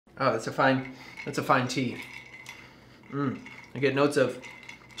Oh, that's a fine tea. I get notes of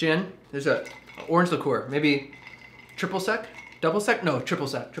gin. There's a orange liqueur, maybe triple sec, double sec? No, triple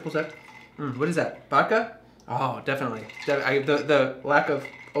sec. What is that? Vodka? Oh, definitely. The lack of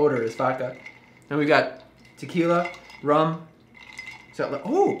odor is vodka. And we got tequila, rum.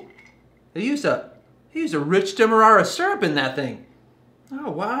 Oh, they used a rich Demerara syrup in that thing. Oh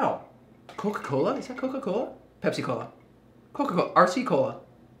wow. Coca-Cola? Is that Coca-Cola? Pepsi Cola. Coca-Cola. RC Cola.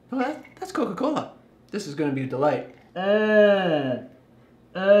 No, that's Coca-Cola. This is gonna be a delight. Yeah,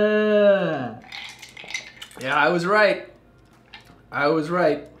 I was right.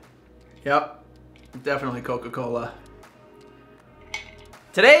 Yep, definitely Coca-Cola.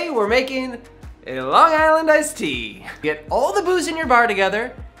 Today we're making a Long Island iced tea. Get all the booze in your bar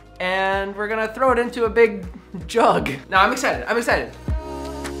together and we're gonna throw it into a big jug. Now I'm excited.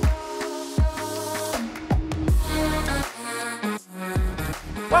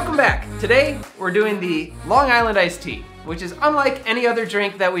 Welcome back. Today we're doing the Long Island iced tea, which is unlike any other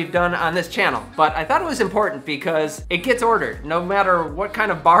drink that we've done on this channel. But I thought it was important because it gets ordered no matter what kind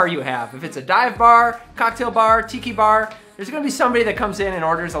of bar you have. If it's a dive bar, cocktail bar, tiki bar, there's gonna be somebody that comes in and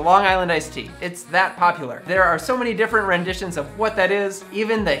orders a Long Island iced tea. It's that popular. There are so many different renditions of what that is.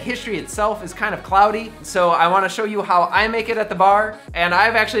 Even the history itself is kind of cloudy. So I wanna show you how I make it at the bar, and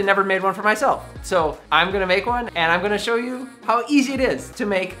I've actually never made one for myself. So I'm gonna make one, and I'm gonna show you how easy it is to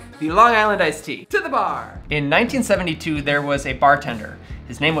make the Long Island iced tea. To the bar. In 1972, there was a bartender.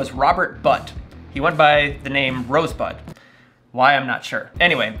 His name was Robert Butt. He went by the name Rosebud. Why, I'm not sure.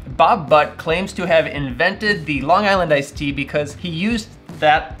 Anyway, Bob Butt claims to have invented the Long Island iced tea because he used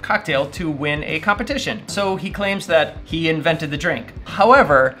that cocktail to win a competition. So he claims that he invented the drink.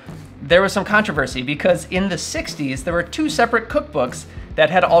 However, there was some controversy because in the 60s, there were two separate cookbooks that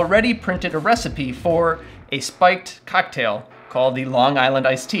had already printed a recipe for a spiked cocktail called the Long Island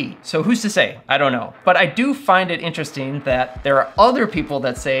iced tea. So who's to say? I don't know. But I do find it interesting that there are other people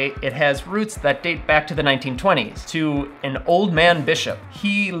that say it has roots that date back to the 1920s, to an old man bishop.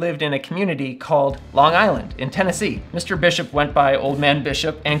 He lived in a community called Long Island in Tennessee. Mr. Bishop went by Old Man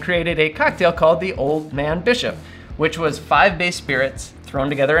Bishop and created a cocktail called the Old Man Bishop, which was 5 base spirits thrown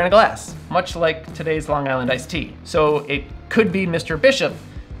together in a glass, much like today's Long Island iced tea. So it could be Mr. Bishop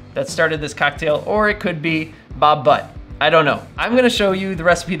that started this cocktail, or it could be Bob Butt. I don't know. I'm gonna show you the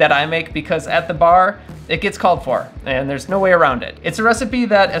recipe that I make because at the bar, it gets called for and there's no way around it. It's a recipe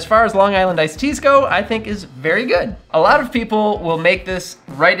that, as far as Long Island iced teas go, I think is very good. A lot of people will make this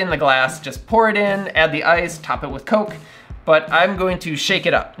right in the glass, just pour it in, add the ice, top it with Coke, but I'm going to shake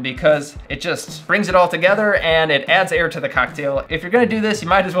it up because it just brings it all together and it adds air to the cocktail. If you're gonna do this, you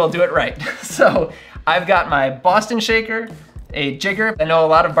might as well do it right. So I've got my Boston shaker, a jigger. I know a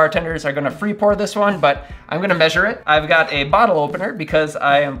lot of bartenders are gonna free pour this one, but I'm gonna measure it. I've got a bottle opener because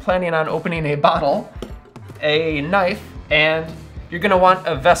I am planning on opening a bottle, a knife, and you're gonna want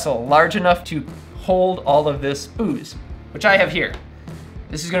a vessel large enough to hold all of this booze, which I have here.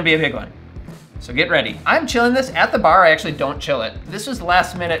 This is gonna be a big one, so get ready. I'm chilling this at the bar. I actually don't chill it. This was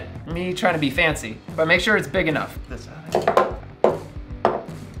last minute me trying to be fancy, but make sure it's big enough.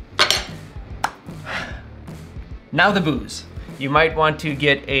 Now the booze. You might want to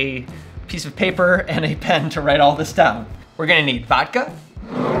get a piece of paper and a pen to write all this down. We're gonna need vodka,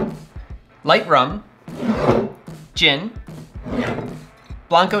 light rum, gin,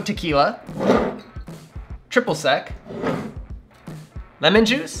 Blanco tequila, triple sec, lemon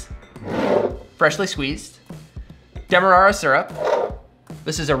juice, freshly squeezed, Demerara syrup.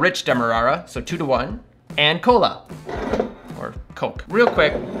 This is a rich Demerara, so 2 to 1, and cola, or Coke. Real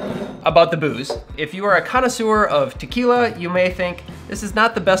quick about the booze. If you are a connoisseur of tequila, you may think this is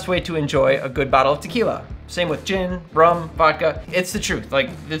not the best way to enjoy a good bottle of tequila. Same with gin, rum, vodka. It's the truth. Like,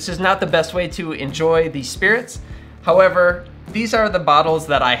 this is not the best way to enjoy these spirits. However, these are the bottles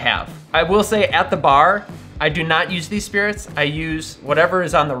that I have. I will say at the bar, I do not use these spirits. I use whatever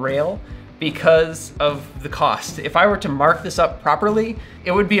is on the rail because of the cost. If I were to mark this up properly,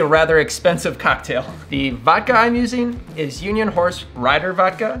 it would be a rather expensive cocktail. The vodka I'm using is Union Horse Rider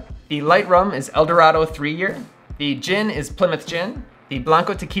vodka. The light rum is El Dorado 3-year. The gin is Plymouth Gin. The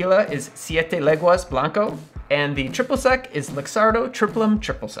Blanco tequila is Siete Leguas Blanco. And the triple sec is Luxardo Triplum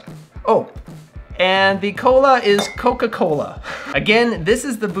triple sec. Oh, and the cola is Coca-Cola. Again, this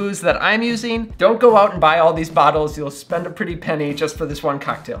is the booze that I'm using. Don't go out and buy all these bottles. You'll spend a pretty penny just for this one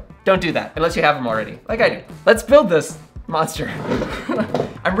cocktail. Don't do that, unless you have them already, like I do. Let's build this monster.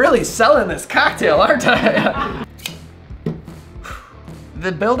 I'm really selling this cocktail, aren't I?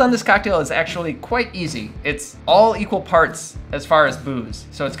 The build on this cocktail is actually quite easy. It's all equal parts as far as booze.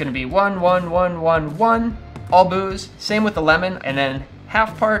 So it's gonna be 1, 1, 1, 1, 1, all booze. Same with the lemon, and then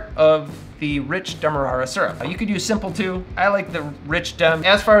half part of the rich Demerara syrup. You could use simple too. I like the rich Dem.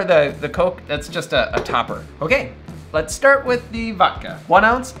 As for the Coke, that's just a topper. Okay, let's start with the vodka. 1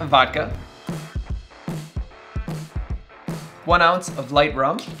 ounce of vodka. 1 ounce of light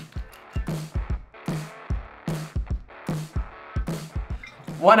rum.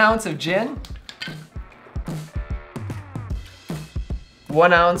 1 ounce of gin.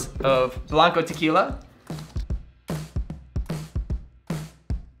 1 ounce of Blanco tequila.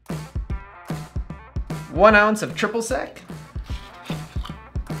 1 ounce of triple sec.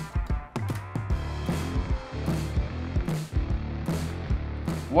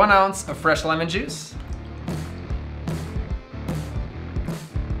 1 ounce of fresh lemon juice.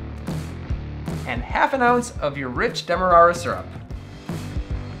 And half an ounce of your rich Demerara syrup.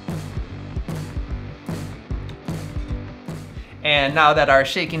 And now that our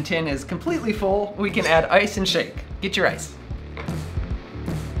shaking tin is completely full, we can add ice and shake. Get your ice.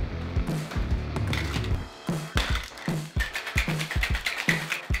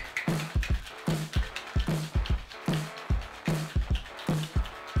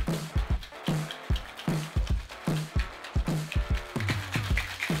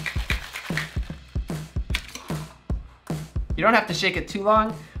 You don't have to shake it too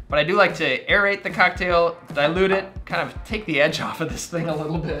long, but I do like to aerate the cocktail, dilute it, kind of take the edge off of this thing a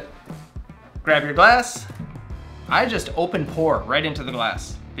little bit. Grab your glass. I just open pour right into the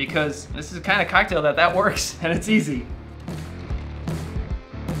glass because this is the kind of cocktail that works and it's easy.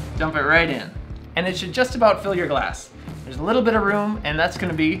 Dump it right in. And it should just about fill your glass. There's a little bit of room and that's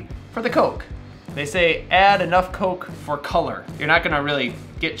gonna be for the Coke. They say add enough Coke for color. You're not gonna really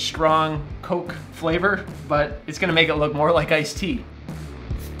get strong Coke flavor, but it's gonna make it look more like iced tea.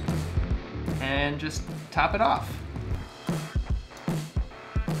 And just top it off.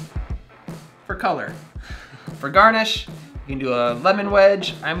 For color. For garnish, you can do a lemon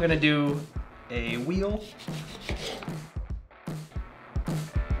wedge. I'm gonna do a wheel.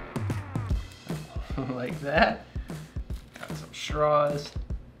 Like that. Got some straws.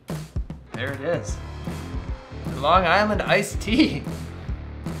 There it is. Long Island iced tea.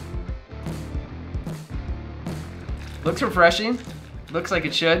 Looks refreshing. Looks like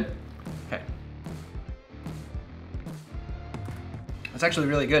it should. Okay. It's actually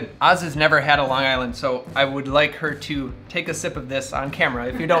really good. Oz has never had a Long Island, so I would like her to take a sip of this on camera,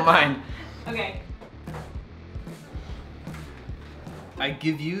 if you don't mind. Okay. I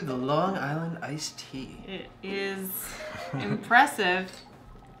give you the Long Island iced tea. It is impressive.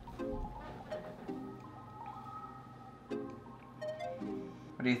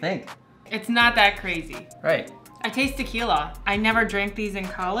 What do you think? It's not that crazy. Right. I taste tequila. I never drank these in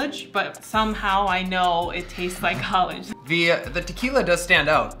college, but somehow I know it tastes like college. The tequila does stand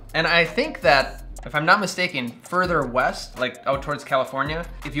out. And I think that, if I'm not mistaken, further west, like out towards California,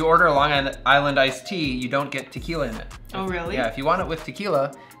 if you order a Long Island iced tea, you don't get tequila in it. Oh, really? Yeah, if you want it with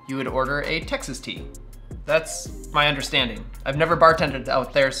tequila, you would order a Texas tea. That's my understanding. I've never bartended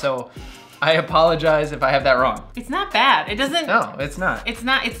out there, so I apologize if I have that wrong. It's not bad. It doesn't. No, it's not. It's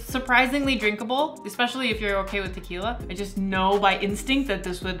not. It's surprisingly drinkable, especially if you're okay with tequila. I just know by instinct that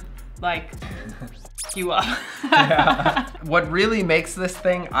this would, like, you up. Yeah. What really makes this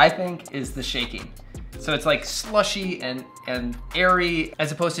thing, I think, is the shaking. So it's like slushy and airy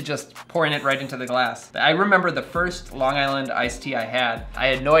as opposed to just pouring it right into the glass. I remember the first Long Island iced tea I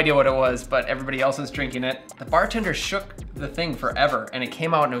had no idea what it was, but everybody else was drinking it. The bartender shook the thing forever and it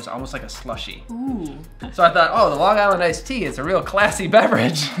came out and it was almost like a slushy. Ooh. So I thought, oh, the Long Island iced tea is a real classy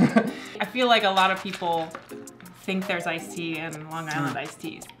beverage. I feel like a lot of people think there's iced tea and Long Island iced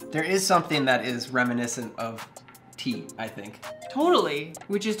teas. There is something that is reminiscent of tea, I think. Totally,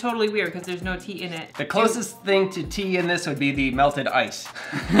 which is totally weird because there's no tea in it. The closest thing to tea in this would be the melted ice.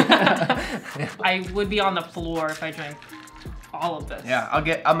 I would be on the floor if I drank all of this. Yeah, I'll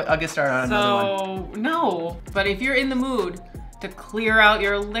get started on another one. So, no, but if you're in the mood to clear out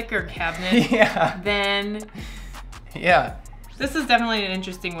your liquor cabinet, Yeah. then Yeah. this is definitely an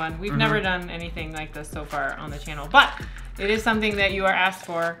interesting one. We've never done anything like this so far on the channel, but it is something that you are asked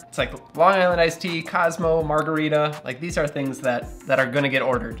for. It's like Long Island iced tea, Cosmo, margarita. Like these are things that are gonna get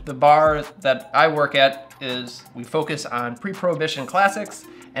ordered. The bar that I work at is, we focus on pre-prohibition classics.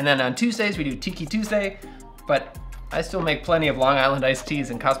 And then on Tuesdays we do Tiki Tuesday, but I still make plenty of Long Island iced teas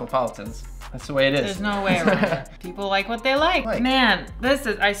and cosmopolitans. That's the way it is. There's no way around it. People like what they like. Man, this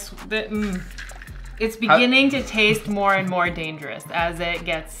is, it's beginning to taste more and more dangerous as it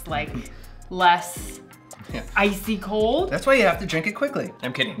gets like less icy cold. That's why you have to drink it quickly.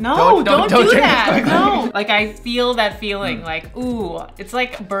 I'm kidding. No, don't do drink that. it quickly. No. Like I feel that feeling like, ooh, it's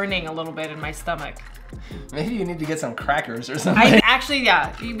like burning a little bit in my stomach. Maybe you need to get some crackers or something.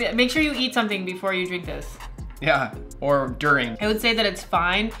 Yeah. Make sure you eat something before you drink this. Yeah, or during. I would say that it's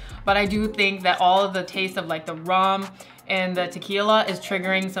fine, but I do think that all of the taste of like the rum and the tequila is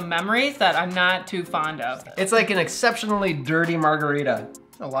triggering some memories that I'm not too fond of. It's like an exceptionally dirty margarita.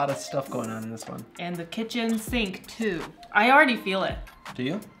 A lot of stuff going on in this one. And the kitchen sink too. I already feel it. Do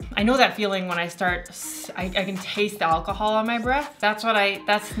you? I know that feeling when I start, I can taste the alcohol on my breath. That's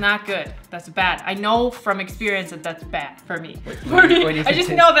not good. That's bad. I know from experience that that's bad for me. I just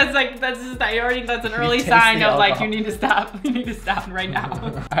know that's an early sign of like, you need to stop. You need to stop right now.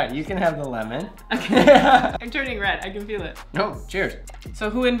 All right, you can have the lemon. Okay. I'm turning red, I can feel it. No, cheers. So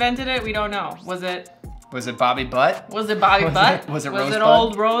who invented it? We don't know. Was it Bobby Butt? Was it Bobby Butt? Was it Rosebud?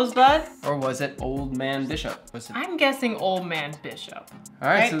 Old Rosebud? Or was it Old Man Bishop? I'm guessing Old Man Bishop. All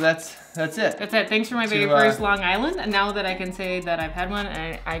right, so that's it. That's it. Thanks for my very first Long Island. And now that I can say that I've had one,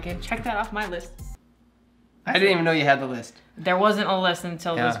 I can check that off my list. I didn't even know you had the list. There wasn't a list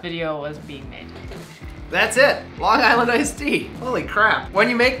until this video was being made. That's it. Long Island iced tea. Holy crap. When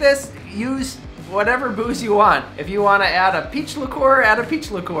you make this, use whatever booze you want. If you want to add a peach liqueur, add a peach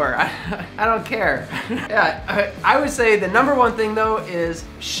liqueur. I don't care. Yeah, I would say the #1 thing though is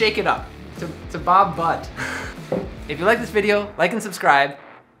shake it up to Bob Butt. If you like this video, like and subscribe.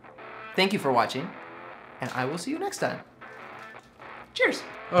 Thank you for watching, and I will see you next time. Cheers.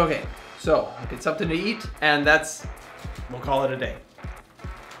 Okay, so get something to eat, and we'll call it a day.